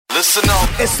Listen up.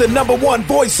 It's the number one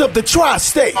voice of the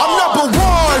tri-state. I'm number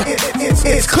one.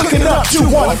 It's Cooking Up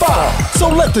 215. So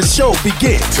let the show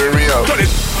begin. Turn me up.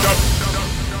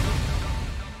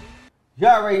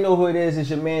 Y'all already know who it is. It's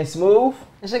your man Smooth.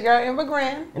 It's your girl Amber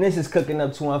Graham. And this is Cooking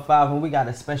Up 215. And we got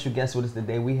a special guest with us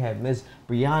today. We have Miss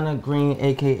Brianna Green,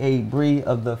 a.k.a. Bree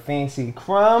of the Fancy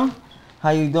Crumb. How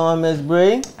you doing, Miss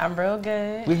Bree? I'm real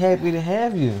good. We happy to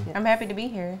have you. I'm happy to be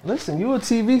here. Listen, you a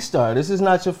TV star. This is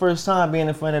not your first time being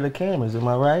in front of the cameras, am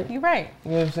I right? You're right.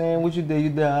 You know what I'm saying? What you did? You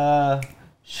did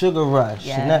Sugar Rush,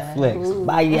 Netflix. Ooh.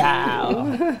 Bye, y'all.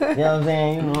 You know what I'm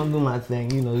saying? You know, I'm doing my thing.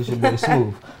 You know, you should be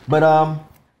smooth. But,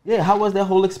 yeah, how was that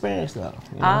whole experience, though?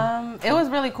 You know? It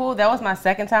was really cool. That was my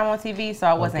second time on TV, so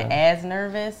I wasn't as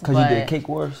nervous. Because you did Cake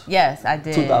Wars? Yes, I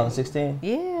did. 2016?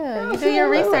 Yeah, you do your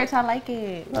research. I like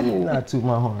it. I mean, not toot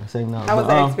my horn, say no. How was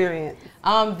that experience?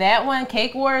 That one,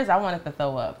 Cake Wars, I wanted to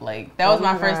throw up. Like, that was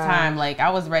my first time. Like, I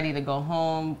was ready to go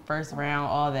home, first round,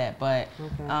 all that. But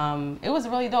it was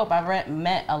really dope. I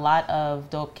met a lot of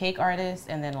dope cake artists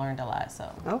and then learned a lot,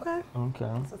 so. Okay.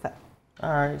 All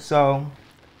right, so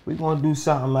we're going to do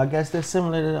something, I guess that's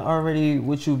similar to already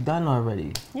what you've done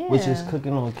already, which is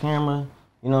cooking on camera.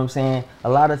 You know what I'm saying? A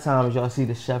lot of times y'all see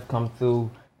the chef come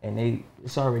through and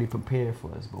it's already prepared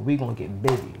for us, but we're going to get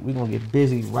busy. We're going to get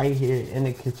busy right here in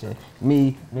the kitchen.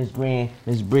 Me, Miss Green,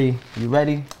 Miss Bree, you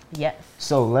ready? Yes.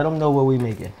 So let them know what we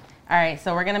making. All right,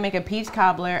 so we're gonna make a peach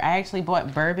cobbler. I actually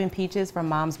bought bourbon peaches from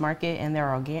Mom's Market, and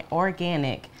they're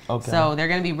organic. Okay. So they're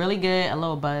gonna be really good. A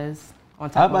little buzz on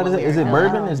top. Is it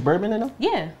bourbon? Is bourbon in them?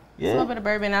 Yeah. A little bit of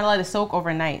bourbon. I let it soak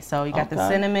overnight. So you got the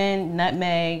cinnamon,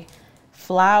 nutmeg,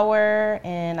 flour,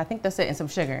 and I think that's it, and some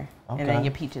sugar, and then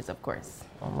your peaches, of course.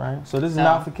 All right. So this is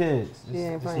not for kids.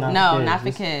 Not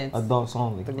for kids. Adults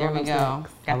only. There we go.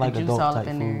 Got like the juice all up type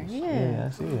in there. foods. Yeah, I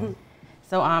see it.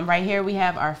 So right here we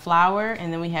have our flour,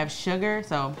 and then we have sugar.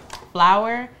 So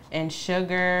flour and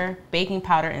sugar, baking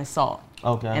powder, and salt.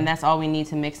 Okay. And that's all we need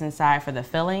to mix inside for the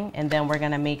filling. And then we're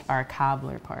gonna make our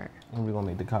cobbler part. And we're gonna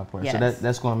make the cobbler part. Yes. So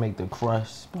that's gonna make the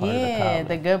crust part of the cobbler. Yeah,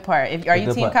 the good part. Are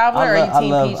you team cobbler or are you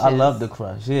team peaches? I love the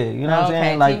crust. Yeah, you know what I'm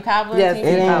saying? Like team cobbler, yes, team it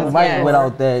ain't cobbler. right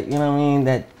without that. You know what I mean?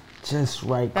 That just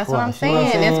right. That's crust. what I'm saying.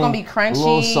 You know what It's gonna be crunchy. A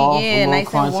little soft, yeah, a little nice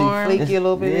crunchy, and warm. Flaky a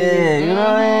little bit. Yeah, you know what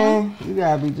I mean? You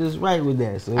gotta be just right with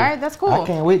that. So all right, that's cool. I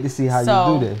can't wait to see how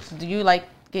you do this. Do you like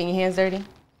getting your hands dirty?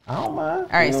 I don't mind.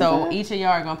 All right, so each of y'all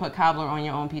are gonna put cobbler on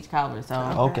your own peach cobbler. So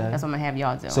that's what I'm gonna have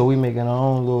y'all do. So we making our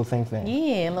own little thing.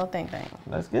 Yeah, a little thing.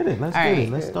 Let's get it.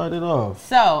 Let's start it off.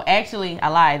 So actually, I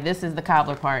lied. This is the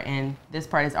cobbler part, and this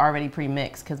part is already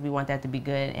pre-mixed because we want that to be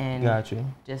good and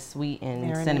just sweet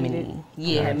and cinnamony.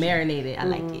 Yeah, marinated. I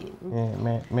like it.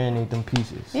 Yeah, marinate them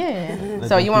pieces. Yeah.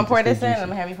 So you want to pour this in? I'm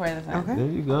gonna have you pour this in. Okay. There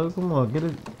you go. Come on, get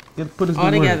it. Put it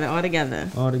all together. All together.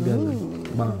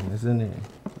 Bomb. It's in there.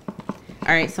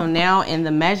 All right, so now in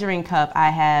the measuring cup, I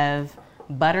have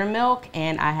buttermilk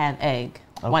and I have egg,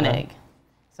 1 egg.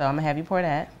 So I'm gonna have you pour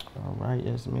that. All right,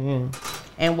 yes, ma'am.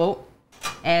 And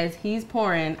as he's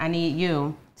pouring, I need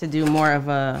you to do more of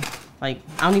a, I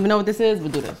don't even know what this is,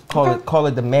 but do this. Call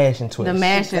it the mash and twist. The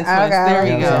mash and twist, there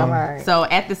we go. Right. So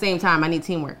at the same time, I need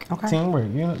teamwork. Okay.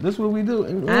 Teamwork, you know, this is what we do.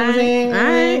 You know all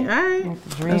right.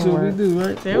 That's what we do,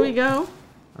 right? There we go.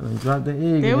 I done dropped the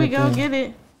egg. There we go, get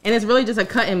it. And it's really just a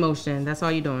cutting motion. That's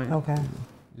all you're doing. Okay.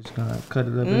 Just kind of cut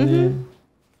it up in there.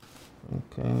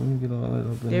 Okay, let me get all that up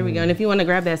in there. There we go. And if you want to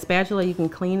grab that spatula, you can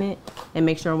clean it and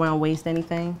make sure we don't waste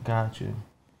anything. Got you.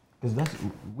 Because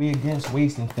we against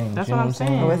wasting things. That's you know what I'm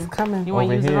saying. Oh, it's coming. You want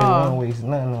to use here, it all. We don't waste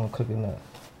nothing on cooking up.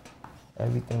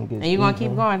 Everything gets. And you going to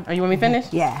keep going? Or you want me to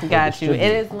finish? Yeah. Got you. It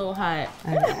is a little hot.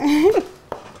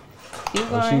 Keep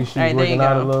going. She's working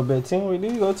out a little bit. Teamwork,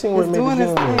 there you go. Teamwork. It's doing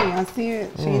its thing. I see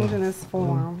it changing its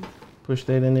form. Push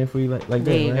that in there for you like that,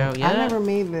 there you right? go, yeah. I never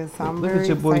made this, so I'm Look very at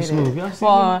your boy excited. Smooth. Y'all see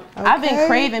well, I've been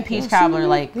craving peach cobbler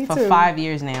for 5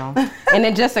 years now. And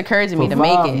it just occurred to me to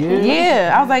make it. Years?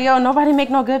 Yeah. I was like, yo, nobody make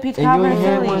no good peach cobbler in you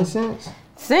ain't Philly. had one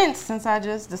Since I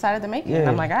just decided to make it. And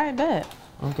I'm like, all right, bet.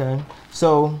 Okay.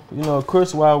 So, of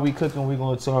course, while we cooking, we're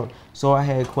going to talk. So I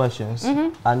had questions.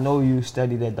 I know you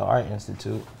studied at the Art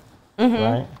Institute,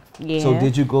 right? Yeah. So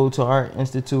did you go to Art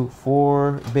Institute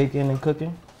for baking and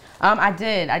cooking? I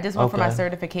did. I just went for my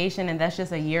certification, and that's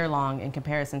just a year long in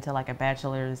comparison to like a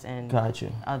bachelor's and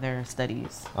other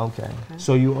studies. Okay.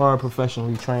 So you are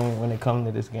professionally trained when it comes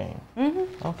to this game.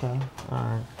 Okay. All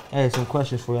right. I had some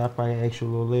questions for you. I'll probably ask you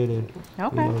a little later.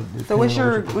 Okay. So what's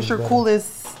your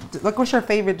coolest, like what's your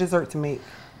favorite dessert to make?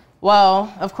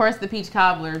 Well, of course the peach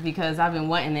cobbler because I've been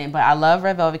wanting it, but I love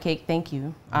red velvet cake. Thank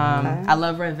you. I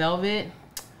love red velvet.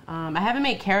 I haven't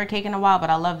made carrot cake in a while, but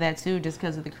I love that too, just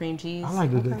because of the cream cheese. I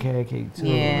like a good carrot cake too.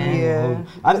 Yeah.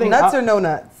 I think nuts or no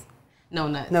nuts? No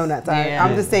nuts. No nuts.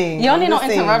 I'm just saying. You don't need no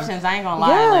interruptions. I ain't gonna lie.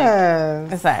 Yeah.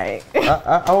 It's alright.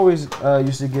 I always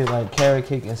used to get like carrot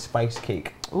cake and spice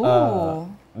cake. Ooh.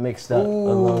 Mixed up a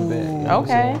little bit. You know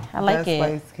okay. I like it.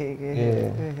 Spice cake.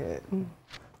 Yeah.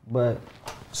 But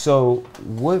so,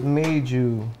 what made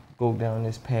you go down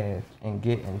this path and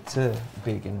get into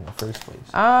baking in the first place?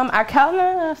 I kind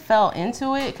of fell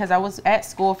into it because I was at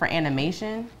school for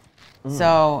animation.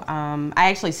 So I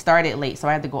actually started late, so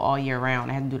I had to go all year round.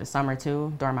 I had to do the summer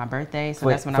too during my birthday. So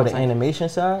that's when I was for the animation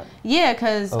side. Yeah,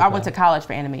 because I went to college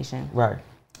for animation. Right.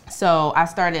 So I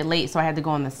started late, so I had to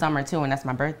go in the summer too, and that's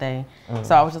my birthday.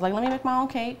 So I was just like, let me make my own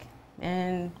cake,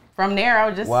 and from there I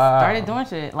just started doing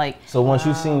shit. Like, so once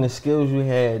you seen the skills you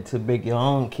had to bake your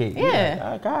own cake,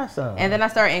 I got some. And then I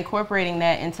started incorporating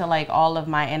that into like all of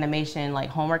my animation like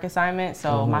homework assignments.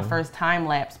 So my first time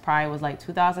lapse probably was like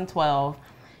 2012.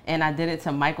 And I did it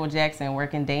to Michael Jackson,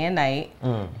 working day and night.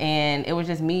 And it was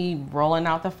just me rolling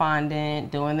out the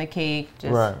fondant, doing the cake,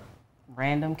 just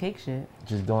random cake shit.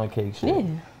 Just doing cake shit. Yeah.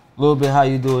 A little bit how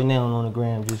you do it now on the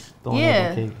gram, just throwing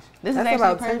little cakes. This is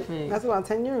actually perfect. That's about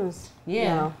 10 years.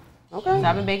 Yeah. Okay. So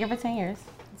I've been baking for 10 years.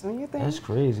 That's when you think. That's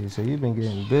crazy. So you've been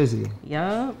getting busy.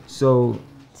 Yup. So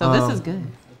this is good.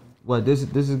 What, this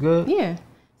is good? Yeah.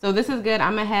 So this is good.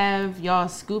 I'm going to have y'all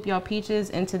scoop y'all peaches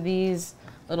into these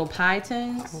little pie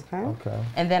tins. Okay.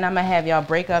 And then I'm going to have y'all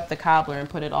break up the cobbler and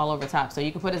put it all over top. So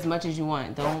you can put as much as you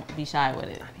want. Don't be shy with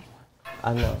it.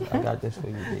 I know. I got this for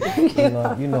you, baby.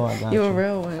 You know I got you. You a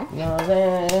real one. You know what I'm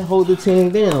saying? Hold the team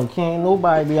down. Can't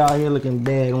nobody be out here looking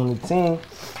bad on the team. You know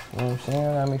what I'm saying?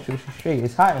 I gotta make sure she's straight.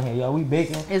 It's hot in here, y'all. We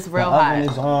baking. It's real the hot. oven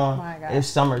is on. Oh my God. It's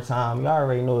summertime. Y'all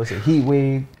already know it's a heat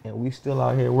wave, and we still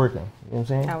out here working. You know what I'm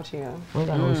saying? Ouch, yeah. We ain't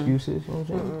got no excuses. You know what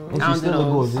I'm saying? And I she's don't do still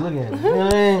look those. gorgeous. Look at it. You know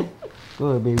what I mean?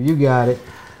 Good, baby. You got it.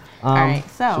 All right,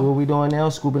 So what we doing now?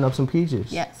 Scooping up some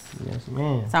peaches. Yes. Yes,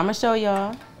 man. So I'm going to show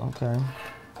y'all. Okay.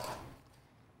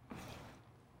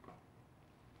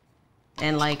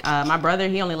 And like my brother,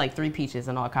 he only like 3 peaches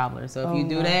in all cobblers. So if you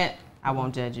do that, I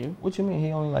won't judge you. What you mean?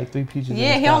 He only like 3 peaches?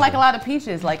 Yeah, he don't like a lot of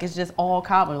peaches. Like it's just all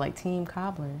cobbler, like team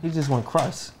cobbler. He just want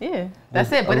crust. Yeah,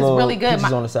 that's it. A But it's little really good.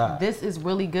 peaches on the side. This is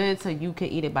really good, so you could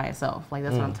eat it by itself. Like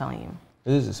that's what I'm telling you.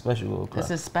 This is a special little crust.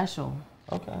 This is special.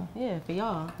 Okay. Yeah, for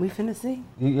y'all. We finna see.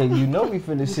 You know we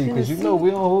finna see, because you know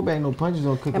we don't hold back no punches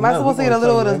on cooking. Am I supposed to get a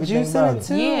little bit of juice in it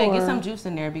too? Yeah, or? get some juice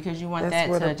in there because you want That's that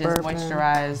where to the just bourbon-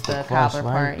 moisturize the Crust, cobbler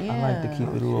right? part. Yeah. I like to keep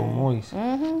it a little moist.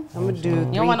 I'm gonna do You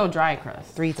don't want no dry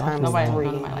crust. 3 times Nobody 3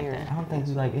 like here. that. I don't think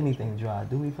we like anything dry,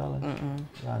 do we, fella?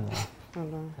 Y'all know.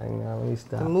 Hold on. Hang on, let me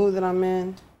stop. The mood that I'm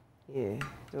in. Yeah.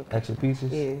 Okay. Extra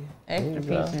pieces? Yeah. Extra There you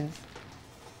go. pieces.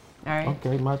 All right.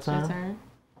 Okay, my Your turn. turn.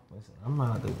 Listen, I'm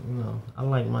out to, I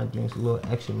like my drinks a little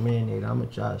extra marinade. I'm gonna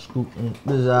try to scoop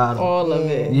this out. All of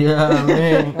it. Yeah,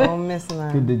 man. Don't miss Get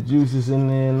none. the juices in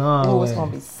there and all. Oh, it's that.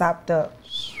 gonna be sopped up.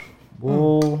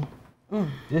 Boy,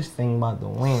 this thing about to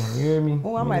win. You hear me?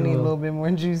 Oh, I might need a little bit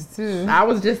more juice too. I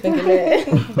was just thinking that.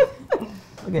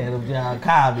 Look at him, John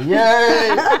Cobby.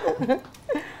 Yeah.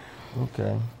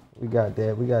 Okay, we got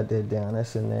that. We got that down.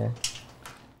 That's in there.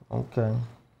 Okay.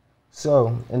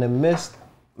 So, in the midst,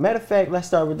 matter of fact, let's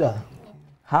start with that.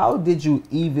 How did you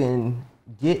even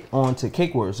get onto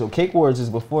Cake Wars? So, Cake Wars is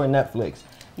before Netflix.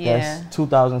 Yeah. That's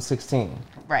 2016.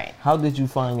 Right. How did you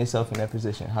find yourself in that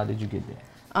position? How did you get there?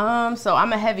 So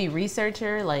I'm a heavy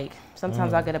researcher. Like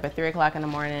sometimes I'll get up at 3 o'clock in the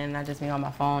morning and I just be on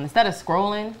my phone. Instead of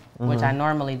scrolling, which I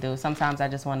normally do, sometimes I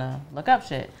just want to look up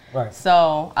shit. Right.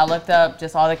 So I looked up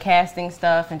just all the casting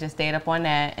stuff and just stayed up on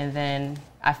that. And then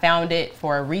I found it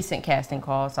for a recent casting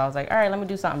call. So I was like, all right, let me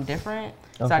do something different.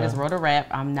 So I Okay. just wrote a rap.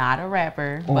 I'm not a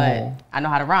rapper, but I know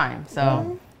how to rhyme.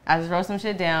 So I just wrote some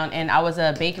shit down, and I was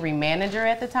a bakery manager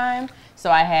at the time. So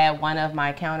I had one of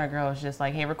my counter girls just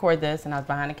like, hey, record this. And I was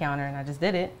behind the counter and I just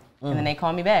did it. And then they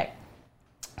called me back.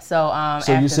 So, So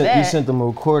after you that, sent them a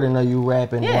recording of you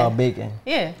rapping Yeah. while baking?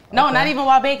 yeah. No, not even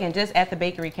while baking, just at the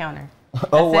bakery counter.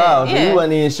 Oh, That's it. wow. So Yeah. you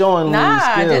wasn't even showing them Nah, these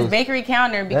skills. just bakery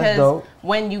counter, because dope.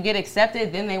 when you get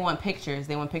accepted, then they want pictures.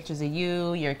 They want pictures of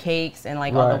you, your cakes, and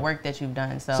like all the Right. work that you've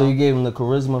done. So you gave them the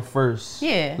charisma first.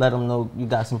 Yeah. Let them know you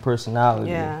got some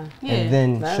personality. Yeah. Yeah. And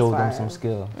then That's show them fire. some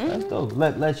skill. That's dope.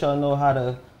 Let y'all know how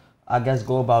to, I guess,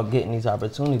 go about getting these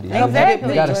opportunities. Exactly.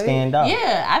 You gotta stand out.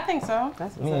 Yeah, I think so.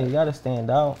 That's what's Yeah, up. you gotta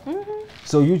stand out.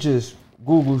 So you just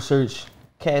Google search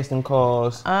casting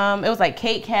calls. It was like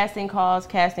cake casting calls,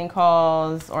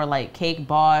 or like cake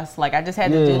boss. Like I just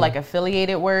had to do Yeah. like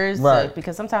affiliated words, Right.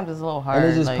 because sometimes it's a little hard.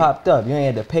 And it just like, popped up. You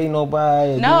ain't had to pay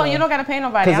nobody. No, you don't gotta pay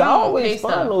nobody. Because I don't pay always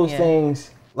stuff. find those Yeah.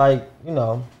 things, like,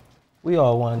 we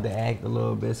all wanted to act a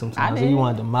little bit sometimes. I did. You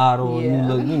wanted to model. Yeah.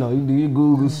 You look, you know, you do your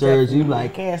Google search. You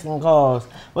like casting calls.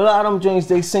 But a lot of them joints,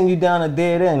 they send you down a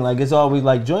dead end. Like it's always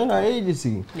like join our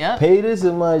agency. Yep. Pay this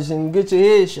much and get your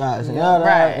headshots and all that.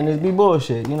 Right. And it be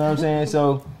bullshit. You know what I'm saying?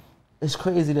 So it's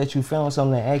crazy that you found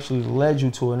something that actually led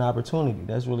you to an opportunity.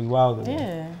 That's really wild to me.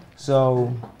 Yeah.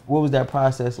 So what was that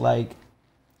process like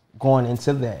going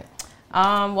into that?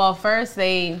 Well, first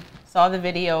they saw the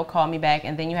video, called me back,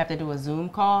 and then you have to do a Zoom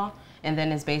call. And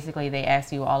then it's basically they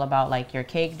ask you all about like your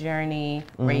cake journey,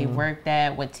 where you worked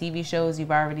at, what TV shows you've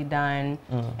already done,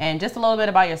 and just a little bit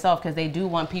about yourself because they do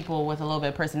want people with a little bit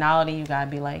of personality. You gotta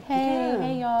be like,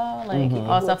 hey y'all, like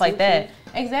all stuff like that.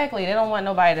 Exactly. They don't want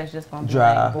nobody that's just gonna be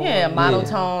dry. like,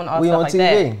 monotone, all We stuff on like TV.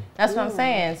 that. That's what I'm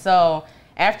saying. So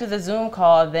after the Zoom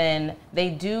call, then they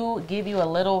do give you a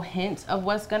little hint of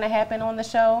what's gonna happen on the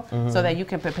show, so that you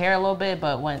can prepare a little bit.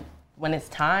 But when it's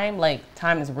time, like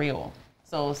time is real.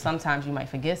 So sometimes you might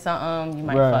forget something, you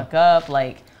might fuck up,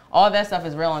 like all that stuff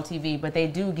is real on TV, but they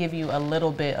do give you a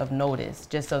little bit of notice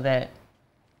just so that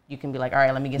you can be like, all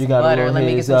right, let me get some butter, let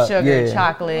me get some sugar,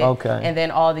 chocolate, and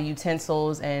then all the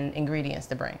utensils and ingredients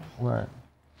to bring. Right.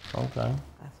 Okay.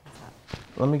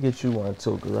 Let me get you one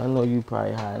too, because I know you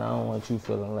probably high and I don't want you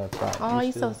feeling left out. Oh,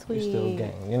 you're so sweet. You still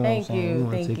gang. You know Thank what I'm saying? you. You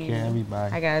want to Thank take you. care of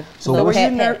everybody. I got So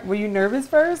were you nervous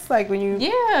first? Like when you...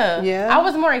 Yeah. I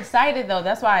was more excited though.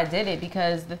 That's why I did it,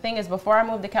 because the thing is, before I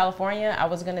moved to California, I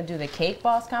was going to do the Cake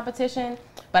Boss competition,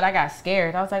 but I got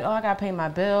scared. I was like, oh, I got to pay my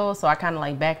bills. So I kind of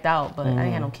like backed out, but I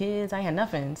ain't had no kids. I ain't had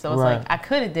nothing. So it's like, I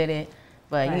could have did it,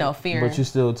 but you know, fear. But you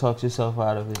still talked yourself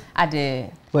out of it. I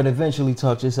did. But eventually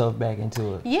talked yourself back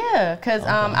into it. Yeah, because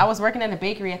I was working in a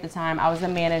bakery at the time. I was a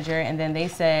manager, and then they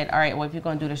said, all right, well, if you're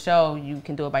going to do the show, you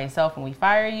can do it by yourself and we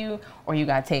fire you, or you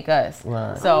got to take us.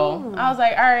 Right. So I was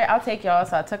like, all right, I'll take y'all.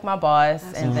 So I took my boss,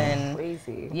 and then...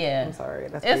 Crazy. Yeah. I'm sorry.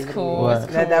 That's it's crazy. cool. Right. It's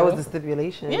cool. That was the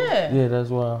stipulation. Yeah. Yeah, that's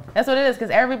wild. That's what it is,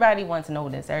 because everybody wants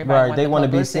notice. Everybody wants they want to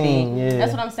be publicity. seen. Yeah.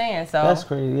 That's what I'm saying. So That's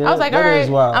crazy. Yeah, I was like, all that right, is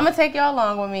wild. I'm going to take y'all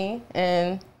along with me,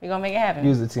 and we're going to make it happen.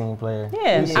 You was a team player.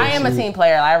 Yeah, You so I am a sweet. team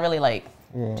player. I really like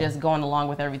just going along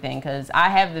with everything, because I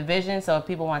have the vision. So if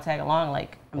people want to tag along,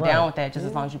 like I'm down with that, just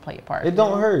as long as you play your part. It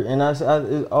don't hurt. And I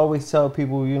always tell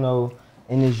people, you know,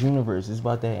 in this universe, it's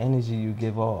about that energy you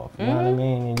give off. You know what I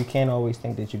mean? And you can't always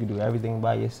think that you can do everything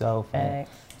by yourself. And,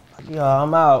 yo,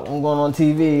 I'm out. I'm going on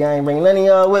TV. I ain't bringing any of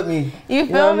y'all with me. You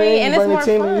feel know what me? I mean? And you it's bring more the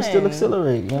team fun. and you still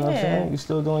accelerate. You know what I'm Yeah. saying? You're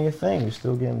still doing your thing. You're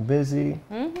still getting busy.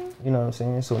 You know what I'm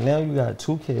saying? So now you got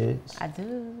 2 kids. I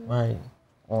do. Right.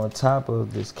 On top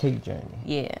of this cake journey.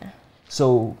 Yeah.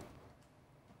 So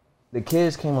the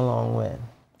kids came along when?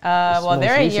 Well,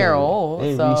 they're a year old.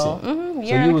 They So, recent. year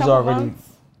So and you a was couple already months.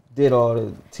 did all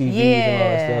the TVs and all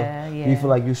that stuff. Yeah, Do you feel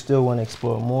like you still want to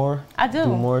explore more? I do.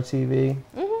 Do more TV?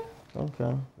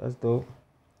 Okay, that's dope.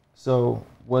 So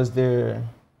was there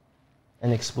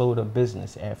an explosive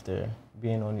business after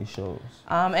being on these shows?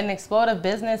 An explosive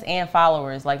business and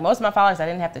followers. Like most of my followers, I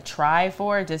didn't have to try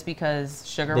for just because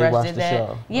Sugar They Rush watched did the that.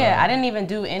 show. Yeah, Right. I didn't even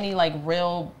do any like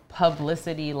real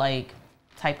publicity like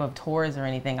type of tours or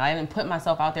anything. I didn't put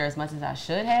myself out there as much as I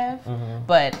should have,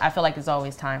 but I feel like there's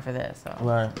always time for this. So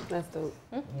Right. That's dope.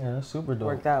 Yeah, that's super dope.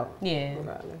 Worked out. yeah.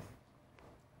 Regardless.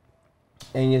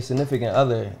 And your significant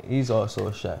other, he's also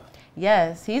a chef.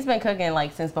 Yes, he's been cooking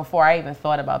like since before I even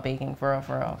thought about baking, for real.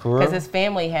 For real? Because his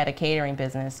family had a catering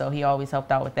business, so he always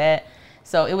helped out with that.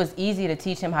 So it was easy to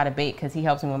teach him how to bake because he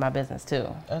helps me with my business too.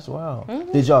 That's wild.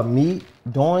 Did y'all meet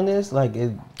doing this? Like,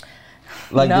 did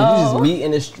you No. just meet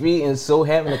in the street and so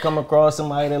happen to come across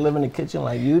somebody that live in the kitchen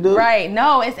like you do? Right.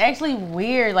 No, it's actually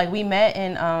weird. Like we met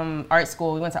in art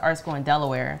school. We went to art school in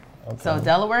Delaware. So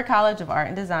Delaware College of Art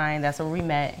and Design, that's where we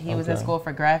met. He was in school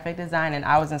for graphic design and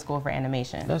I was in school for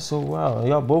animation. That's so wild.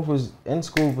 Y'all both was in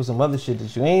school for some other shit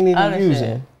that you ain't even Other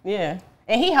using. shit. Yeah.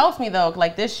 And he helps me though.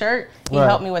 Like this shirt, he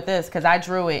helped me with this because I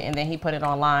drew it and then he put it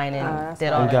online and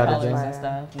did all the got it colors there. and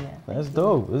stuff. Yeah. That's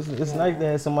dope. It's nice to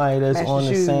have somebody that's Match on the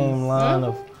the shoes. same line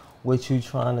of what you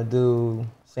trying to do,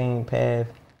 same path.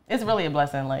 It's really a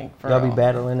blessing, like for Y'all be real.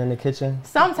 battling in the kitchen?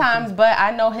 Sometimes, but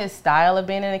I know his style of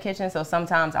being in the kitchen, so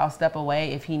sometimes I'll step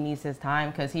away if he needs his time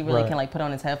because he really can like put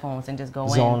on his headphones and just go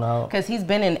Zone out. Because he's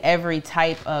been in every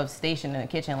type of station in the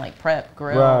kitchen, like prep,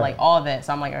 grill, Right. like all that.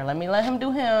 So I'm like, all right, let him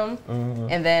do him,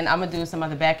 and then I'm gonna do some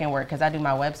other back end work because I do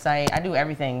my website, I do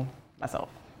everything myself.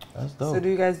 That's dope. So do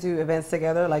you guys do events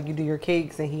together? Like you do your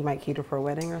cakes and he might cater for a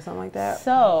wedding or something like that?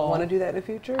 So want to do that in the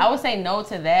future? I would say no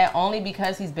to that only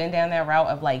because he's been down that route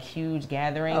of like huge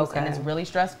gatherings and it's really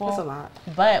stressful. That's a lot.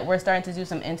 But we're starting to do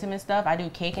some intimate stuff. I do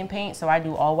cake and paint, so I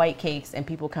do all white cakes and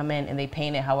people come in and they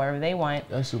paint it however they want.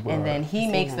 That's super and then he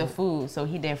makes the food. So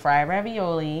he did fried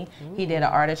ravioli, he did an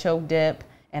artichoke dip,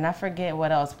 and I forget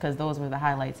what else because those were the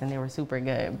highlights and they were super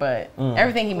good. But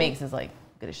everything he makes is like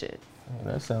good as shit.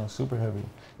 Yeah, that sounds super heavy.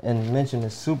 And you mentioned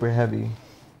it's super heavy.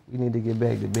 We need to get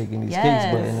back to baking these cakes,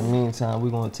 but in the meantime,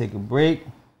 we're gonna take a break.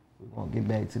 We're gonna get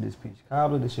back to this peach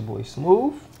cobbler. This your boy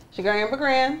Smooth. Sugar Amber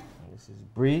Grand. This is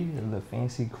Bree, the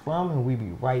fancy Crumb, and we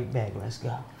be right back. Let's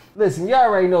go. Listen, y'all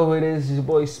already know who it is. It's your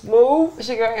boy Smooth.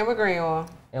 Sugar Amber Grand.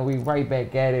 And we right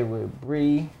back at it with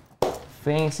Bree,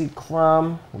 fancy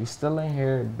Crumb. We still in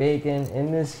here baking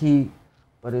in this heat,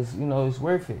 but it's it's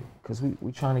worth it. Cause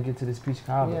we trying to get to this peach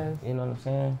cobbler. Yes. You know what I'm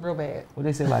saying? Real bad. What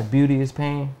they say, like beauty is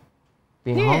pain.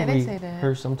 Being hungry they say that.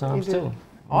 hurts sometimes too.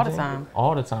 All the time.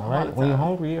 All the time, right? the When you're time.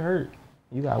 hungry, it hurt.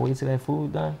 You gotta wait till that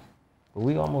food done. But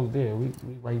we almost there. We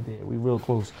right there. We real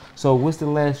close. So what's the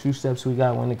last few steps we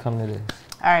got when it come to this?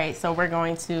 All right, so we're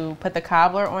going to put the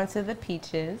cobbler onto the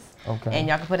peaches. Okay. And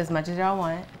y'all can put as much as y'all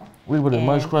want. We put as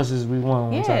much crust as we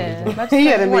want on top of Yeah, this. much He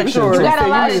had as to you make want. sure. You got a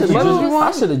lot of juice.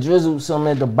 I should have drizzled some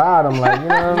at the bottom, like, you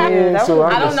know what I mean? that So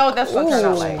was- I don't know what that's what turned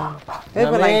out like. They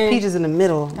put like peaches in the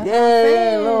middle.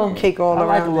 Yeah, Cake all I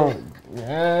like a around little. it.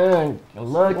 Yeah, I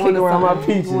love cake around my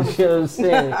peaches. You know what I'm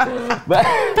saying? But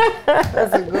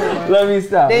That's a good one. let me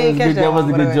stop. They ain't catch That was a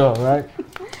that good one, job, right?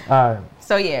 All right.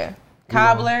 So yeah,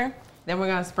 cobbler. Then we're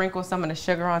gonna sprinkle some of the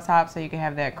sugar on top so you can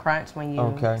have that crunch when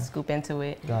you scoop into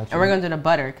it. Gotcha. And we're gonna do the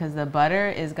butter because the butter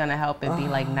is gonna help it be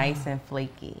like nice and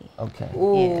flaky. Okay.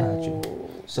 Yeah. Gotcha.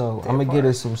 So I'm gonna get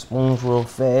us some spoons real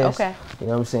fast. Okay. You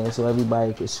know what I'm saying? So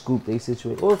everybody can scoop their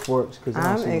situation or forks, because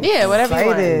I'm Yeah, whatever you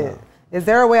want. excited. Is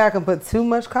there a way I can put too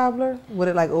much cobbler? Would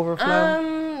it like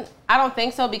overflow? I don't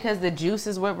think so because the juice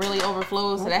is what really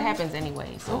overflows, so that happens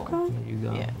anyway. So There you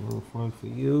go. Yeah. A little fork for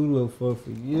you, a little fork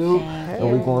for you. And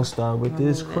we're gonna start with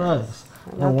this crust.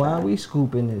 And while we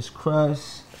scooping this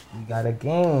crust, we got a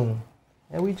game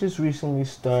that we just recently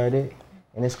started,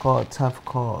 and it's called Tough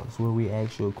Calls, where we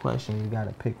ask you a question, you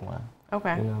gotta pick one.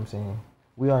 okay. You know what I'm saying?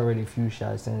 We already a few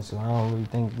shots in, so I don't really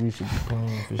think we should be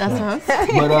playing for That's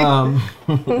shots. what I'm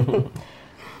saying.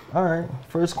 But all right.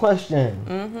 First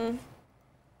question.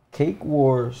 Cake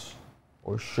Wars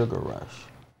or Sugar Rush?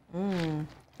 I'm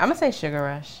gonna say Sugar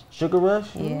Rush. Sugar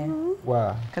Rush? Yeah,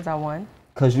 Why? because I won.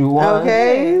 Cause you won.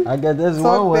 Okay. I guess that's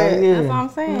Talk one way. back. Yeah. That's what I'm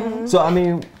saying. So I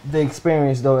mean, the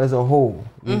experience though, as a whole,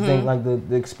 you think like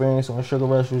the experience on Sugar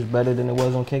Rush was better than it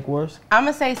was on Cake Wars? I'm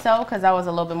gonna say so because I was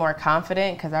a little bit more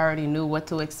confident because I already knew what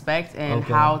to expect and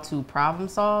how to problem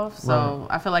solve. So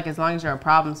I feel like as long as you're a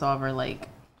problem solver, like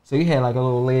So you had like a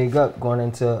little leg up going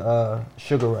into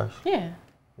Sugar Rush. yeah.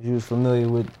 You was familiar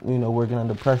with, working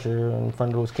under pressure in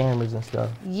front of those cameras and stuff.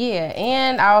 Yeah,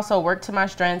 and I also work to my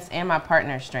strengths and my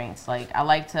partner's strengths. Like, I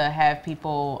like to have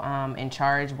people in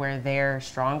charge where they're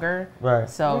stronger. Right.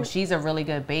 So she's a really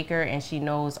good baker, and she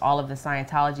knows all of the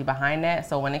Scientology behind that.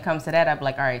 So when it comes to that, I'm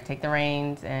like, all right, take the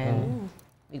reins, and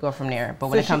we go from there. But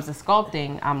when it comes to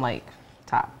sculpting, I'm like,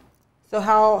 top. So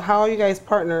how are you guys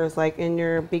partners, like in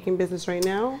your baking business right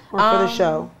now, or for the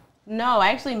show? No, I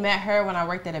actually met her when I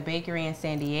worked at a bakery in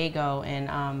San Diego, and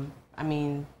I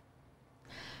mean,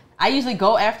 I usually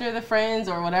go after the friends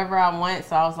or whatever I want.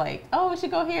 So I was like, oh, we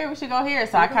should go here, we should go here.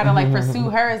 So I kind of like pursue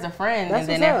her as a friend, That's and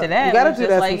then what's after up. that, You gotta it was do just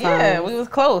that like, sometimes. yeah, we was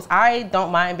close. I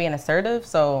don't mind being assertive,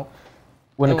 so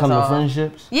When it was comes to all-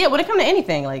 friendships? yeah, when it comes to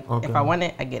anything, like Okay. if I want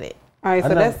it, I get it. All right,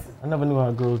 so I never knew how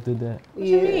girls did that. What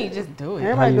you mean? Just do it.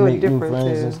 How Everybody you do it make new different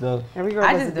friends too. and stuff. Every girl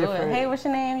I does just it do different. it. Hey, what's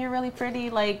your name? You're really pretty.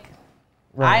 Like,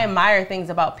 Right. I admire things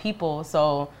about people,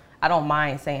 so I don't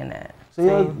mind saying that. So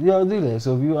y'all do that.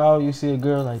 So if you out, you see a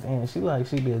girl like, damn,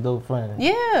 she'd be a dope friend.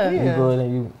 Yeah. You go in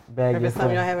and you bag If your it's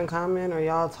something y'all friend. have in common, or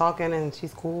y'all talking and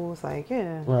she's cool, it's like,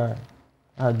 yeah. Right.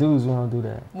 Dudes, we don't do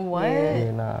that. What?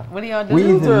 Yeah, nah. What do y'all do? We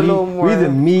Dudes are a either, little meet, more- we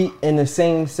either meet in the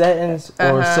same sentence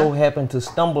or Uh-huh. so happen to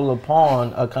stumble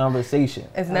upon a conversation.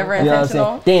 It's never You know what I'm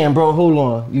intentional. saying? Damn, bro, hold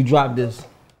on. You dropped this.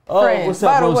 Oh, Friends. what's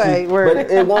up, By the broski? way, we're-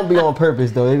 But it won't be on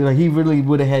purpose, though. Like, he really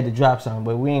would have had to drop something,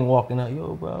 but we ain't walking up.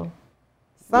 Yo, bro.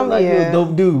 You like you a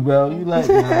dope dude, bro. You like,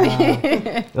 nah.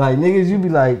 Like, niggas, you be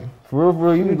like, for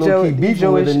real, you be low-key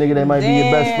beefing with a nigga that might be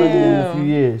your best friend in a few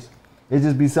years. It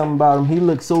just be something about him. He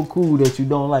looks so cool that you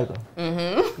don't like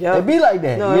him. Yep. It be like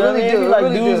that. No, you it know what I really mean? do. It be It like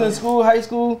really dudes do. in school, high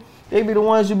school, they be the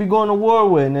ones you be going to war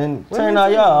with, and then turn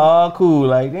out y'all all cool.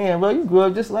 Like, damn, bro, you grew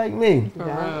up just like me.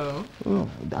 For real.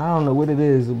 I I don't know what it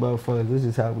is about fudge. This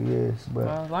is how we is. But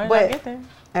as long as I get there.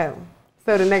 Oh,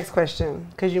 so the next question,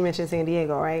 because you mentioned San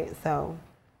Diego, right? So,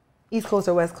 East Coast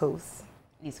or West Coast?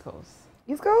 East Coast.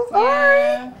 East Coast? Yeah. All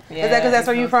right. Yeah, Is that because that's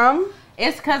where you from?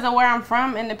 It's because of where I'm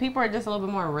from, and the people are just a little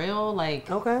bit more real.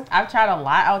 Like, Okay. I've tried a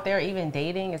lot out there, even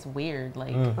dating. It's weird.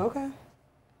 Like, Okay.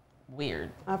 weird.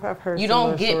 I've heard You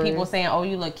don't get people saying, oh,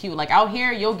 you look cute. Like, out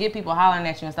here, you'll get people hollering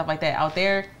at you and stuff like that. Out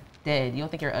there, dead. You'll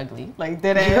think you're ugly. Like,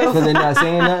 dead ass. because they're not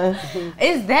saying nothing.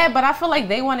 It's that, but I feel like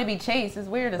they want to be chased. It's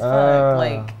weird as fuck.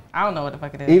 Like, I don't know what the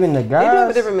fuck it is. Even the They do have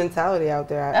guys. a different mentality out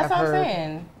there. That's I've what heard. I'm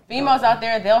saying. Females out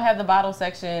there, they'll have the bottle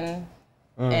section,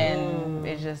 and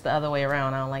it's just the other way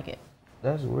around. I don't like it.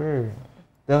 That's weird.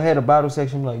 They'll have a bottle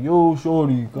section like, yo,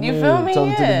 shorty, come You here. feel me?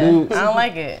 Talking to the Yeah. dudes. I don't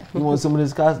like it. You want some of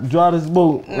this costume? Draw this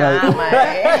boat. Nah, I'm like,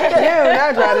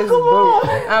 Yeah, not try this boat.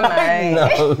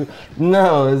 I'm like,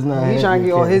 no, it's not. He's trying to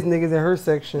get all Okay. his niggas in her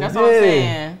section. that's what I'm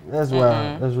saying. That's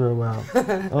wild. That's real wild.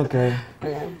 Okay.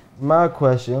 Okay. My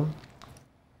question,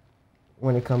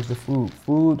 when it comes to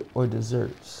food or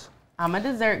desserts? I'm a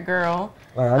dessert girl.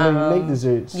 Like, I know you make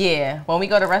desserts. Yeah, when we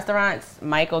go to restaurants,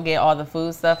 Mike will get all the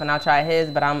food stuff and I'll try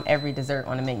his, but I'm every dessert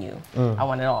on the menu. I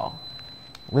want it all.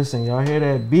 Listen, y'all hear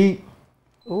that beat?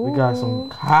 We got some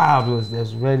cobblers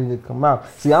that's ready to come out.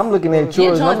 See, I'm looking at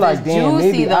yours and I'm joint like, is damn,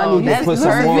 juicy, maybe though. I need to That's put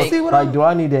some perfect. more. Like, do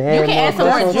I need to add You can add some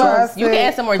more That's what I juice. You can said,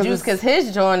 add some more 'cause juice because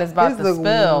his joint is about his to look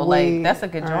spill. way- Like, that's a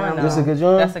good joint, though. This a good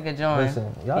joint? That's a good joint.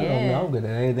 Listen, y'all know me. Yeah. I'm good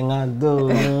at anything I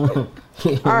do.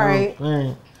 All right.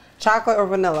 Man. Chocolate or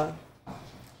vanilla?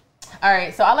 All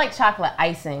right, so I like chocolate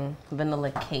icing,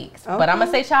 vanilla cakes. But I'm going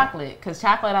to say chocolate because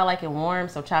chocolate, I like it warm.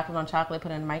 So chocolate on chocolate,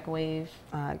 put it in the microwave.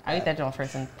 I eat that joint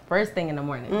first thing in the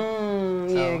morning.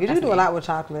 Yeah, because you do a lot with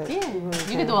chocolate. Yeah, you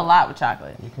can do a lot with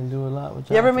chocolate. You can do a lot with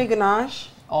You ever chocolate. make ganache?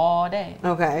 All day.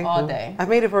 Okay. All day. I've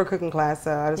made it for a cooking class,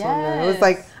 so I just want to know. It was Yes.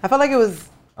 like, I felt like it was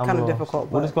I'm kind of lost. difficult.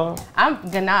 What but- is it called? I'm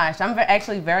ganache. I'm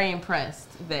actually very impressed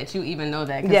that you even know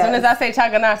that. Because Yes. as soon as I say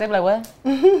chocolate ganache, they be like, what?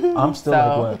 I'm still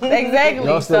So, like, what? exactly.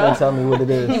 Y'all still So, didn't tell me what it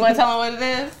is. you want to tell them what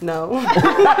it is? No.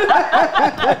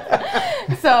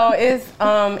 So it's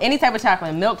any type of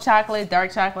chocolate. Milk chocolate,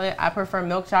 dark chocolate. I prefer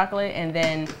milk chocolate. And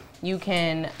then you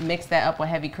can mix that up with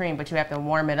heavy cream, but you have to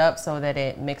warm it up so that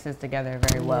it mixes together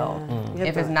very well.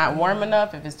 If it's not warm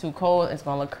enough, if it's too cold, it's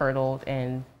going to look curdled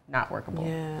and not workable.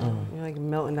 Yeah, you're like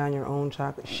melting down your own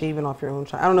chocolate, shaving off your own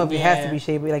chocolate. I don't know if it has to be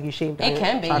shaved, but like you shave down It your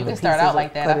can be. You chocolate can start pieces out or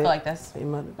like that. cut I feel it. like that's a You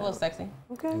melt it little down. sexy.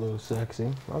 Okay. A little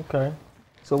sexy. Okay.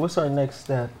 So what's our next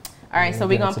step? All right, so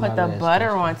we're going to put the butter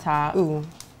on top. Ooh.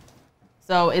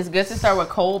 So it's good to start with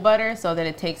cold butter so that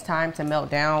it takes time to melt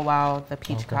down while the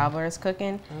peach cobbler is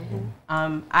cooking.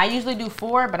 I usually do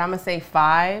 4, but I'm going to say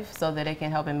 5 so that it can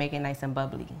help and make it nice and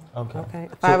bubbly. Okay. Okay.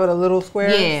 5 of the little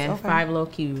squares? Yeah, Okay. 5 little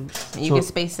cubes. And you So- can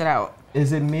space it out.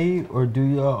 Is it me or do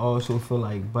y'all also feel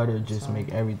like butter just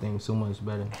make everything so much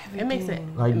better? It makes it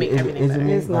Like, make is everything it better.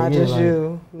 me? It's not Like, yeah, just like,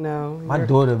 you. No. My you're-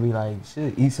 daughter be like,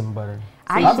 should eat some butter.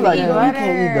 I be used to like, eat yo, you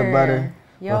can't eat the butter.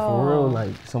 Yo. But for real, like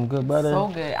some good butter. So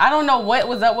good. I don't know what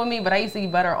was up with me, but I used to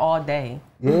eat butter all day.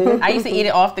 Yeah. I used to eat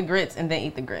it off the grits and then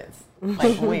eat the grits.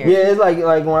 Like weird. Yeah, it's like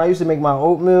when I used to make my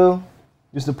oatmeal,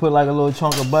 used to put like a little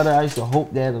chunk of butter. I used to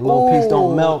hope that the little piece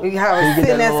don't melt. You have So it sit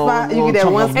in that little- spot. You little get that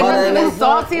chunk one of And butter in it's it. been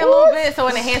salty a little bit, so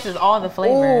it enhances all the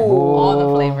flavor. All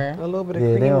the flavor. A little bit of Yeah,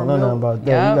 cream they or don't know nothing milk. about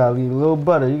that. Yup. You gotta leave a little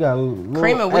butter. You got a little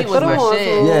Cream of wheat was extra. my Put 'em on,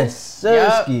 shit. fool. Yes,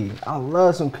 Sirski. I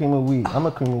love some cream of wheat. I'm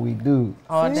a cream of wheat dude.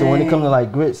 All So when day. it comes to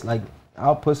like grits, like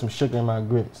I'll put some sugar in my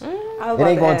grits. I was It about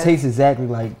ain't to gonna ask. taste exactly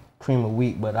like cream of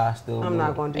wheat, but I still. I'm do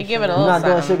not it. going to do They give it a sugar. You're little not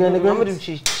doing something. sugar in the I'm grits?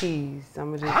 gonna do cheese. I'm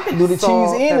gonna do. I can do the salt,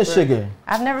 cheese and the pepper. sugar.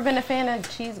 I've never been a fan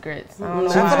of cheese grits. I don't know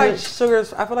I feel why. like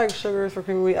sugars. I feel like sugars for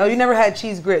cream of wheat. Oh, you never had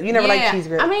cheese grit. You never liked cheese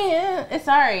grit. I mean, it's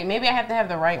alright. Maybe I have to have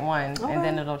the right one, and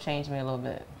then it'll change me a little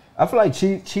bit. I feel like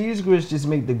cheese grits just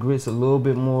make the grits a little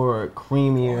bit more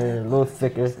creamier, a little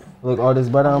thicker. Look, all this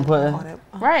butter I'm putting.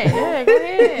 Right? Yeah. Go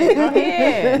ahead. Go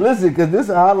ahead. Listen, cause this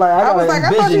how I like. I I was gotta like,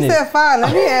 I thought you envision it. said 5.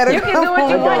 Let me add a You can do what couple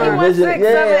you I want. gotta You want envision- 6,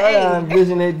 7, I gotta 8.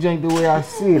 envision that drink the way I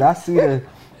see it. I see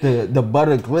the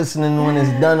butter glistening when it's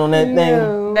done on that thing.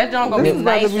 No. That joint gonna This be is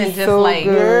about to nice be and just so like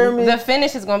good. the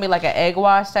finish is gonna be like an egg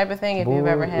wash type of thing. If you've Boy,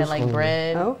 ever had it's like gonna be-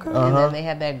 bread, Okay. and then they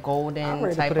have that golden I'm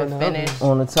ready to type put it of in the oven. finish.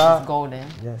 On the It's top. golden.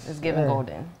 Yes. It's giving Yeah.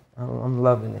 golden. I'm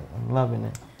loving it. I'm loving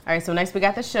it. All right, so next we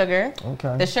got the sugar.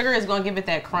 Okay. The sugar is gonna give it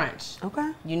that crunch. Okay.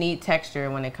 You need texture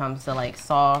when it comes to like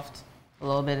soft, a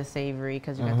little bit of savory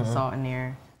because you got the salt in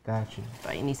there, Got you.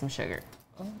 but you need some sugar.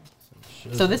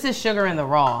 So this is sugar in the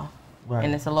raw. Right.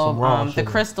 And it's a Some little, raw the sugar.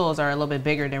 crystals are a little bit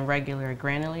bigger than regular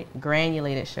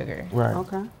granulated sugar. Right.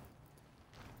 Okay.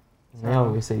 So. They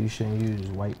always say you shouldn't use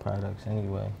white products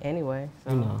anyway. Anyway.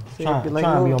 So. You know, trying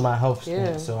to be on my health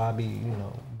stance, so I be,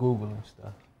 Googling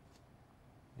stuff.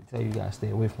 They tell you gotta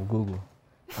stay away from Google.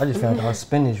 I just found out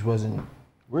spinach wasn't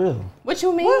real. What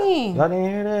you mean? Y'all didn't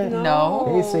hear that?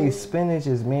 No. They say spinach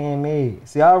is man-made.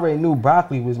 See, I already knew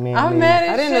broccoli was man-made. I'm mad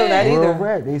at I didn't know that either.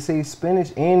 Right. They say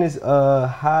spinach and is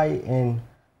high in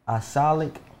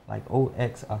oxalic, like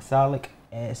oxalic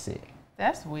acid.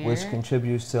 That's weird. Which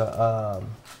contributes to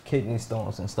kidney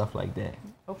stones and stuff like that.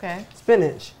 Okay.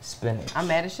 Spinach. I'm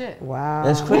mad as shit. Wow.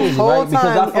 That's crazy, whole right?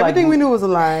 Because time, everything we knew was a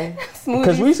lie.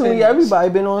 Because recently everybody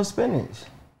been on spinach.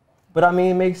 But I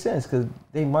mean, it makes sense because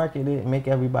they market it and make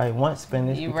everybody want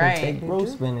spinach because they grow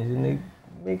spinach and they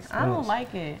make spinach. I don't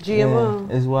like it. GMO.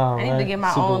 Yeah, it's wild, I need to get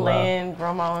my own land,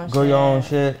 grow my own shit. Grow your own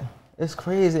shit. It's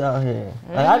crazy out here.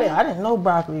 Like, I didn't know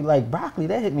broccoli. Like, broccoli,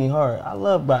 that hit me hard. I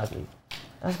love broccoli.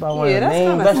 That's about one of the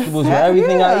main vegetables for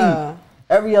everything I eat.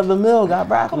 Every other meal got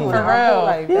broccoli. For real.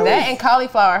 That and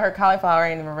cauliflower. I heard cauliflower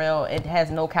ain't even real. It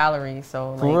has no calories.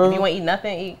 So, like, if you want to eat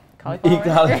nothing, eat cauliflower. Eat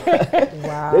cauliflower.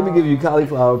 Wow. They be giving you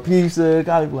cauliflower pizza,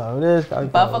 cauliflower this,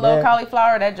 cauliflower Buffalo that.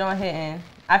 Cauliflower, that joint hitting.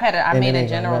 I made a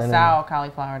General Tso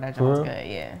cauliflower. That joint's good,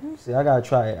 yeah. See, I gotta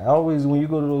try it. I always, when you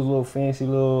go to those little fancy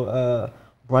little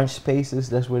brunch spaces,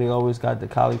 that's where they always got the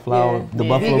cauliflower, the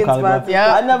buffalo cauliflower.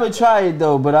 Yep. I never try it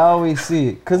though, but I always see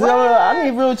it. Cause I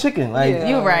need real chicken. Like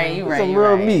you right. Some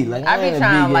real meat. Like I be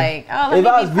trying like, oh, if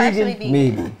I was vegan,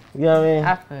 maybe. You know what I mean?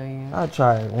 I feel you. I'll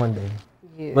try it one day.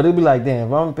 Yeah. But it'd be like, damn,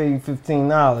 if I'm gonna pay you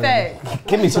 $15,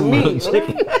 give me some real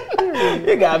chicken.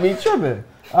 You got me tripping.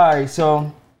 All right,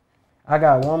 so I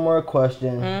got one more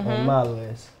question on my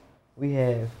list. We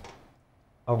have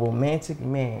a romantic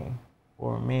man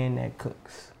or a man that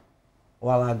cooks.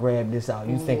 While I grab this out,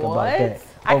 you think about that.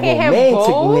 I can't have both?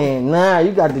 A romantic man. Nah,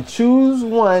 you got to choose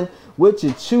one. What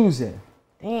you choosing?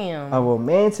 Damn. A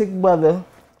romantic brother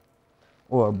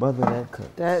or a brother that cooks.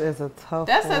 That is a tough one.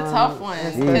 That's a tough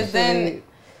one. Because then...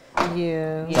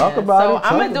 Yeah. Talk about it. So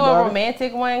I'm going to do a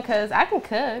romantic one because I can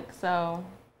cook. So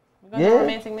we're going to do a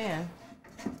romantic man.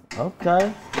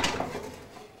 Okay.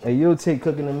 And you'll take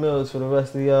cooking the meals for the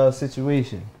rest of your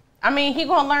situation. I mean, he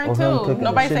going to learn too.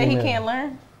 Nobody say he can't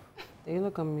learn. They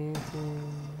look amazing.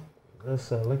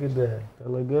 Listen, look at that. That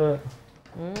look good.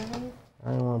 I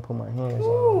didn't want to put my hands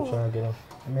on them. I'm trying to get them.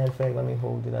 As a matter of fact, let me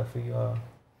hold it up for y'all.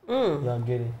 Y'all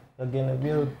get it. Y'all getting the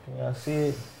view? Can y'all see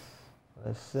it?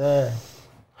 Let's see.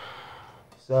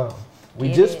 So,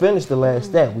 we just finished the last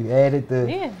step. We added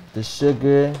the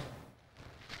sugar.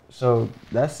 So,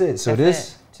 that's it. So,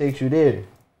 this takes you there.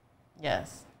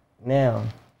 Yes. Now,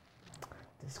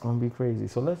 this is going to be crazy.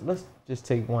 So, let's just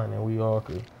take one and we all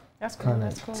could kind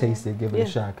of taste it, give it a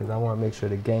shot. Because I want to make sure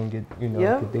the gang get,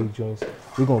 get their joints.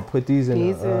 We're going to put these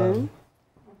in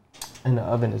the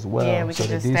oven as well. Yeah, we can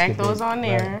just stack those on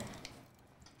there.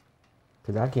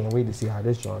 Because I can't wait to see how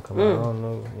this joint come out. I don't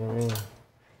know, you know what I mean?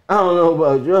 I don't know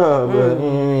about y'all, but you know what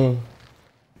I mean?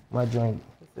 My joint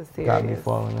got me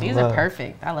falling in These love. are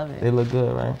perfect. I love it. They look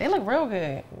good, right? They look real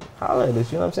good. Holla at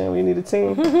us, you know what I'm saying? We need a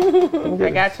team. I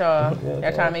got y'all.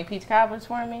 Y'all trying to make peach cobblers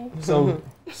for me? So,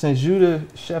 since you the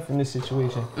chef in this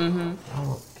situation,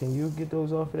 can you get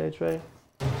those off of that tray?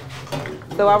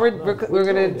 So while we're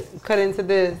going to cut into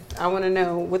this, I want to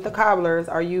know, with the cobblers,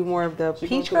 are you more of the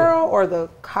peach girl or the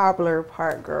cobbler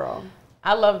part girl?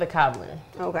 I love the cobbler.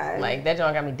 Okay. Like, that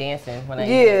joint got me dancing when I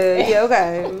eat it. Yeah,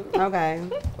 okay.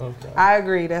 I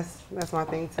agree. That's my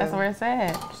thing, too. That's where it's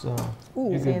at. So,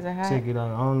 you can take it out.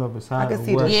 I don't know if it's hot I can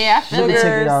see or what. Yeah, I feel it. Take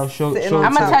it out. Show I'm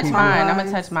going to touch mine. I'm going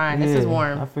to touch mine. This is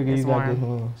warm. I figure you got good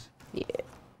hands. Yeah.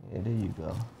 Yeah, there you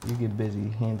go. You get busy.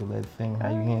 Handle that thing. How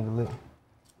you handle it.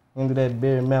 Handle that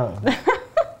bear mountain.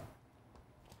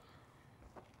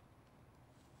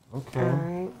 Okay. All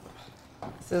right.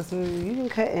 So you can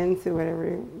cut into whatever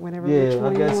I one guess you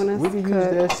want we can use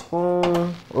that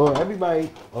spoon. Or everybody.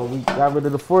 Oh, we got rid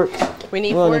of the forks. We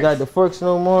need forks. We only got the forks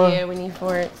no more. Yeah, we need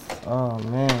forks. Oh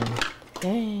man.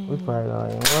 Dang. We probably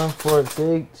got one fork.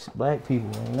 Big black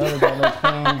people. Ain't none got no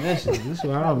clean dishes. This is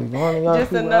why I don't be going to y'all.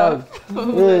 Just people enough.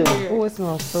 Yeah. Oh, it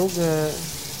smells so good.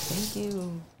 Thank you.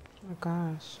 Oh my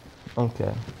gosh.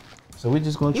 Okay. So we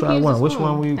just gonna try one. Which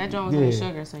one we? That joint was with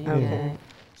sugar, so you good.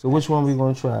 So which one we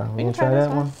gonna try? We gonna try that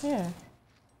one? Yeah.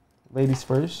 Ladies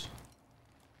first.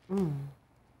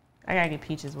 I gotta get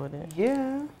peaches with it.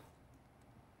 Yeah.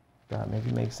 God, make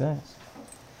it make sense.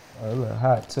 Oh, it look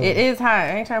hot too. It is hot.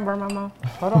 I ain't trying to burn my mouth.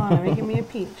 Hold on, let me give me a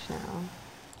peach now.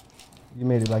 You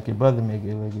made it like your brother make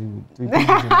it, like you 3 peaches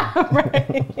in there.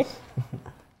 Right.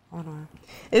 Hold on.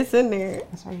 It's in there.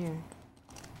 It's right here.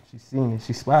 She seen it.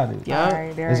 She spotted it. Yeah. All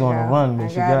right, there it's we on go. the run, but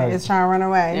she got it. It's trying to run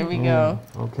away. There we go.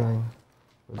 Okay.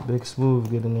 Big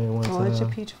Smooth get in there one time. Oh, let your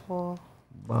peach fall.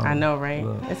 Bomb. I know, right?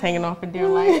 Look. It's hanging off for dear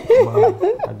life. Bomb.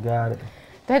 I got it.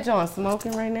 That joint's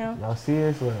smoking right now. Y'all see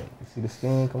this? Look, you see the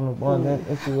steam coming up on that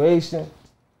insulation?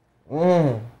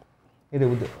 Hit it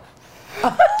with the...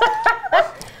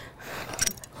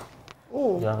 Ooh.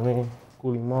 You know what I mean?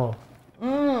 Coolie Mall.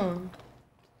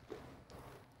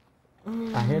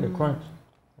 I hear the crunch.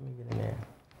 Let me get in there.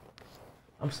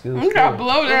 I'm still You gotta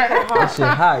blow that. That shit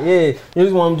hot, yeah.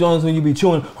 Here's one of them joints when you be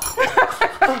chewing.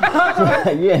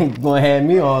 You ain't gonna have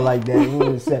me all like that. You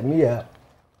gonna set me up.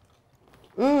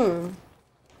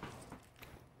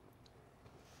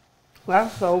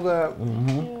 That's so good.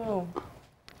 Ew.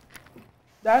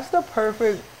 That's the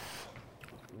perfect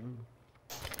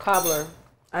cobbler.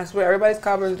 I swear, everybody's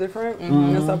cobbler is different.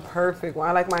 It's a perfect one.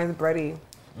 I like mine's bready.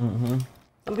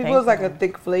 Some people it's like a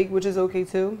thick flake, which is okay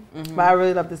too. But I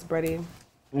really love this bready.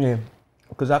 Yeah,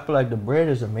 because I feel like the bread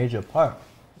is a major part.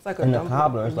 It's like a in the dumpling.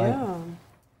 cobbler. It's like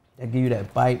they give you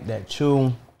that bite, that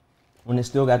chew. When it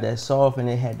still got that soft and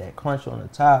it had that crunch on the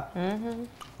top.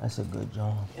 That's a good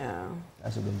joint. Yeah.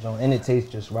 That's a good joint. And it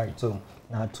tastes just right too.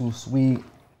 Not too sweet,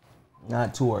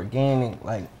 not too organic.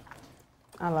 Like,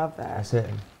 I love that. that's it.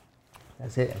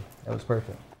 That's it. That was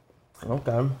perfect.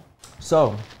 Okay.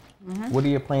 So, what are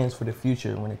your plans for the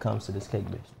future when it comes to this cake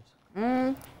business?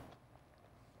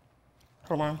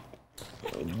 Hold on.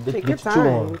 Take your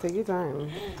time. Take your time.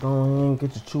 Go in,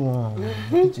 get your chew on.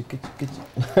 Get your.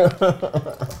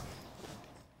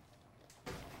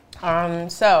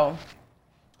 So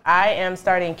I am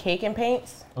starting cake and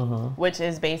paints, which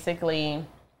is basically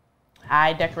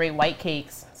I decorate white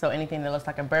cakes. So anything that looks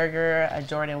like a burger, a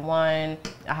Jordan 1,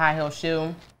 a high heel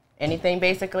shoe, anything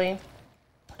basically.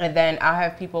 And then I'll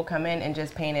have people come in and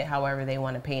just paint it however they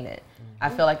want to paint it. I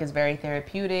feel like it's very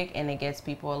therapeutic and it gets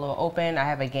people a little open. I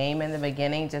have a game in the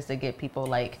beginning just to get people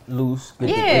like Loose,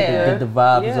 get the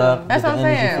vibes up. That's get what the I'm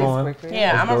energy saying. flowing.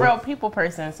 Yeah, I'm a real people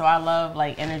person, so I love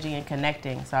like energy and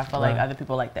connecting. So I feel like other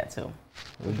people like that too.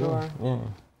 Yeah,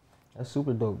 that's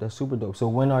super dope. That's super dope. So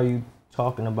when are you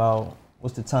talking about?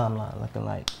 What's the timeline looking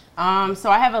like? So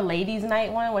I have a ladies'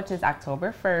 night one, which is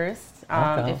October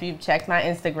 1st. If you've checked my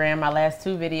Instagram, my last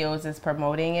 2 videos is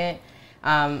promoting it.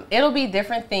 It'll be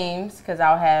different themes because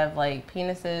I'll have like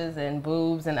penises and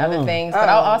boobs and other things, but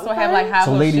I'll also have like high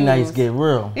heel So lady shoes. nights get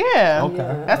real. Yeah,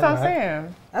 Okay. That's what I'm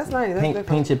saying. That's nice. That's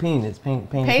Paint your penis.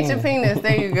 Paint your penis.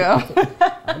 There you go.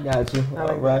 I got you.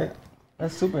 All right.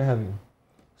 That's super heavy.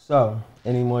 So,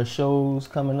 any more shows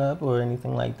coming up or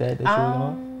anything like that that you're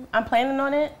on? I'm planning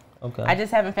on it. Okay. I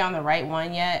just haven't found the right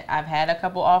one yet. I've had a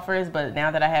couple offers, but now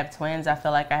that I have twins, I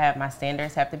feel like my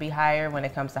standards have to be higher when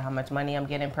it comes to how much money I'm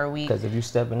getting per week. Because if you're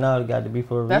stepping out, it got to be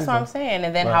for a reason. That's what I'm saying.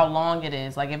 And then how long it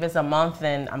is. Like if it's a month,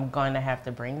 then I'm going to have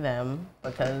to bring them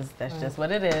because that's just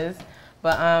what it is.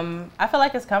 But I feel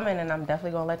like it's coming, and I'm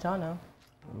definitely going to let y'all know.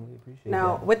 I really appreciate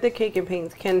Now, that. with the cake and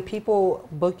paints, can people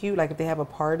book you? Like if they have a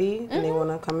party and they want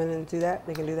to come in and do that,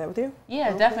 they can do that with you?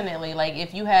 Yeah, definitely. Like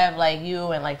if you have like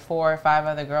you and like 4 or 5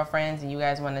 other girlfriends and you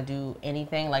guys want to do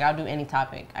anything, like I'll do any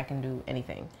topic. I can do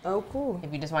anything. Oh, cool.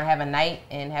 If you just want to have a night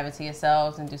and have it to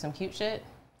yourselves and do some cute shit.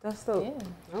 That's dope.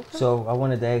 Yeah. Okay. So I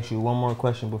wanted to ask you one more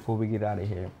question before we get out of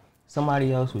here.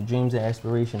 Somebody else with dreams and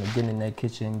aspiration of getting in that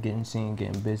kitchen, getting seen,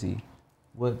 getting busy,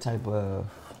 what type of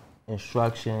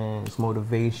instructions,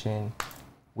 motivation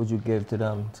would you give to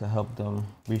them to help them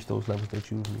reach those levels that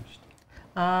you've reached?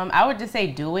 I would just say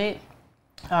do it.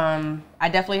 I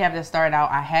definitely have to start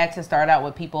out. I had to start out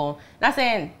with people, not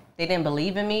saying they didn't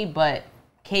believe in me, but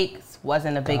cakes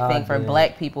wasn't a big thing for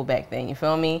black people back then. You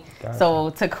feel me? Gotcha. So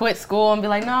to quit school and be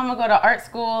like, no, I'm gonna go to art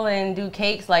school and do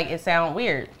cakes, like it sound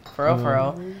weird. For real, for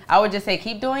real. I would just say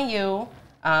keep doing you.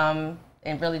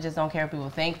 And really just don't care what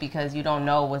people think because you don't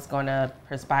know what's going to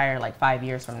perspire like 5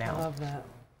 years from now. I love that.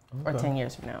 Or 10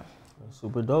 years from now. That's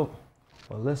super dope.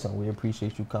 Well, listen, we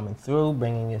appreciate you coming through,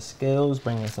 bringing your skills,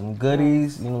 bringing some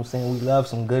goodies. You know what I'm saying? We love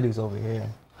some goodies over here.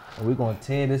 And we're going to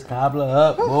tear this cobbler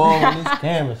up, boy, when this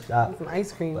camera stop. Some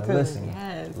ice cream, but too. Listen,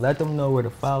 let them know where to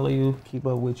follow you, keep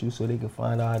up with you so they can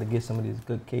find out how to get some of these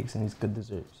good cakes and these good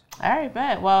desserts. All right,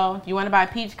 bet. Well, if you want to buy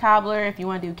peach cobbler, if you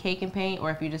want to do cake and paint, or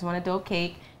if you just want to do a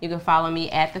cake, you can follow me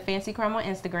at The Fancy Crumb on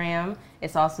Instagram.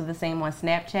 It's also the same on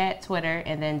Snapchat, Twitter,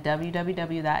 and then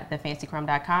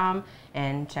www.thefancycrumb.com,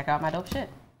 and check out my dope shit.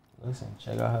 Listen,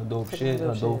 check out her dope shit,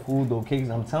 her dope food, dope cakes.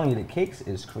 I'm telling you, the cakes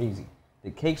is crazy. The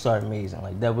cakes are amazing.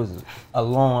 Like, that was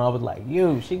alone. I was like,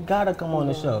 yo, she gotta come on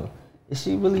the show. Is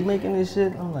she really making this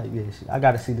shit? I'm like, yeah, I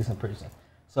gotta see this in person.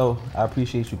 So, I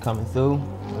appreciate you coming through.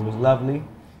 It was lovely.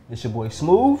 It's your boy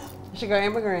Smooth. It's your girl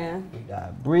Amber Grand. We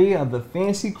got Bree of The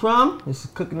Fancy Crumb. This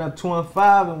is Cooking Up 2 and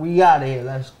 5, and we out of here.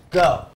 Let's go.